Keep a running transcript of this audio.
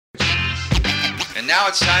now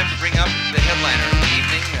it's time to bring up the headliner of the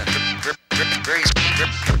evening.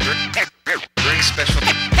 Very special.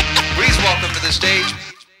 Please welcome to the stage.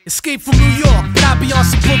 Escape from New York, but I be on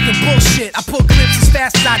some Brooklyn bullshit. I pull clips as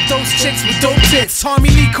fast as I dose chicks with dope tits. Tommy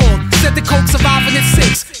Lee called, said the coke surviving at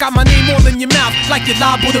 6. Got my name all in your mouth like you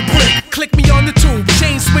liable to brick. Click me on the tube,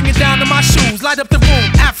 chain swinging down to my shoes. Light up the room,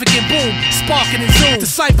 African boom, sparking and zoom.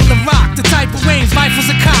 Disciple of rock, the type of range, rifles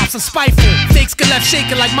and cops. I'm spiteful, fakes get left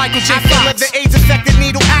shaking like Michael J. Fox. I feel the AIDS-affected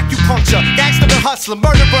needle acupuncture. Gangster and hustler,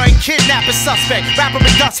 murderer and kidnapper suspect. Rapper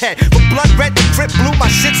and dust head, from blood red to drip blue. My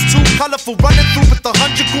shit's too colorful, running through with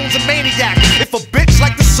 100 goons and maniac. If a bitch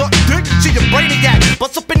like to suck dick, she a brainiac.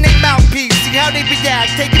 Bust up in they mouthpiece, see how they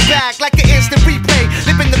react. Take it back like an instant replay.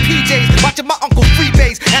 Live in the PJs, watching my uncle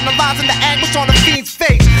freebase, analyzing the anguish on a fiend's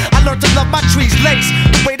face. I learned to love my trees lace,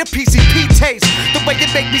 the way the PCP tastes, the way it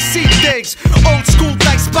make me see things. Old school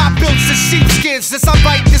like spot builds and sheepskins. Since I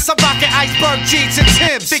write this, I'm rocking iceberg jeans and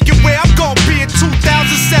Timbs. Thinking where I'm gonna be in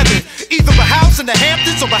 2007, either a house in the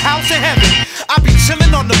Hamptons or a house in heaven. I be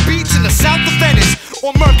chilling on the beach in the south of Venice,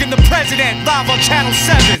 or murking the president live on Channel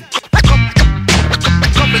 7.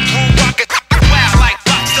 Coming through rocket, wow, like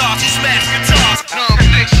rock stars who smash guitars.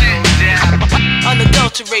 Phixion, yeah.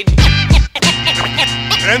 Unadulterated.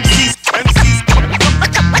 MCs.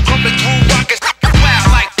 Coming through rocket, wow,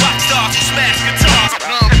 like rock stars who smash guitars.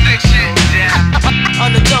 Phixion, yeah.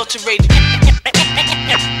 Unadulterated.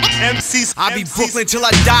 MCs. I be Brooklyn till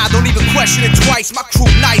I die, don't even question it twice. My crew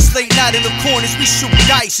nice, late night in the corners, we shoot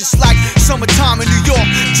dice. It's like summertime in New York.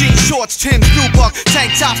 Jean shorts, Tim's, Blue Buck,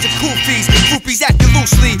 tank tops and koofies. Groupies acting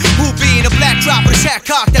loosely. Hoopy in a black drop with a hat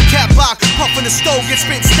cock, that cat block. Puffin' the stove, get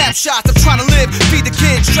spit snapshots. I'm trying to live, feed the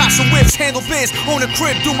kids, drop some whips, handle biz, own a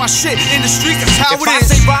crib, do my shit in the streets. That's how If it I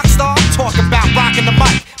is. say rock star, I'm talking about rocking the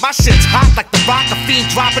mic. My shit's hot like the rock, a fiend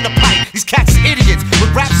dropping the pipe. These cats are idiots,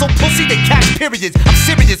 with rap so pussy they catch periods. I'm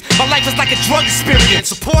serious, my life is like a drug experience.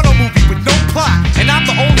 A porno movie with no plot, and I'm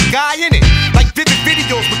the only guy in it. Like vivid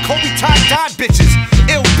videos with Kobe tie-dye bitches.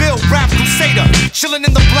 Ill Bill, rap crusader, chilling in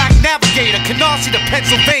the black Navigator, Canarsie to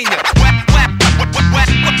Pennsylvania.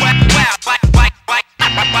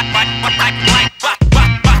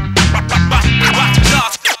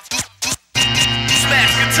 Smash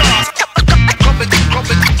guitars. Coming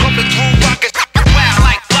through rocket, wow,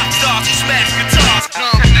 like rock stars who smash guitars.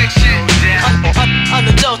 Phixion, yeah.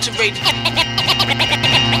 Unadulterated.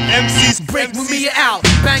 MCs Break with me, you're out.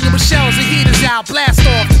 Banging with shells and heaters out. Blast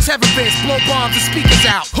off the terrorists, blow bombs and speakers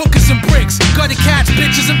out. Hookers and bricks, gutted cats,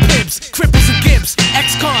 bitches and pimps, cripples and gimps,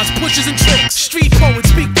 ex-cons, pushes and tricks. Street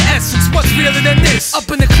poets speak the essence, what's realer than this? Up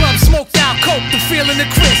in the club, smoked out coke, the feeling the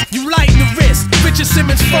crisp. You lighten the wrist, Richard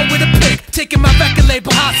Simmons flow with a pick, taking my record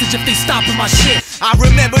label hostage if they stopping my shit. I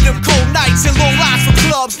remember them cold nights and long lines for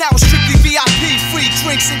clubs. Now it's strictly VIP, free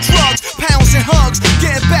drinks and drugs, pounds and hugs,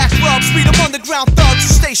 getting back rubs. Read them underground thugs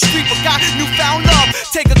who stay street but got newfound love.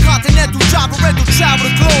 Take a continental drive, a rental travel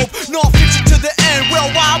the globe. North Fiction to the end, well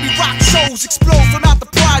while we rock shows, explode from out the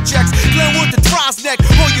projects. Glenwood to Trosneck,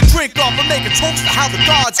 pour your drink off and make a toast to how the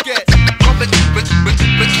gods get. Coming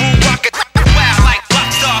through rocket.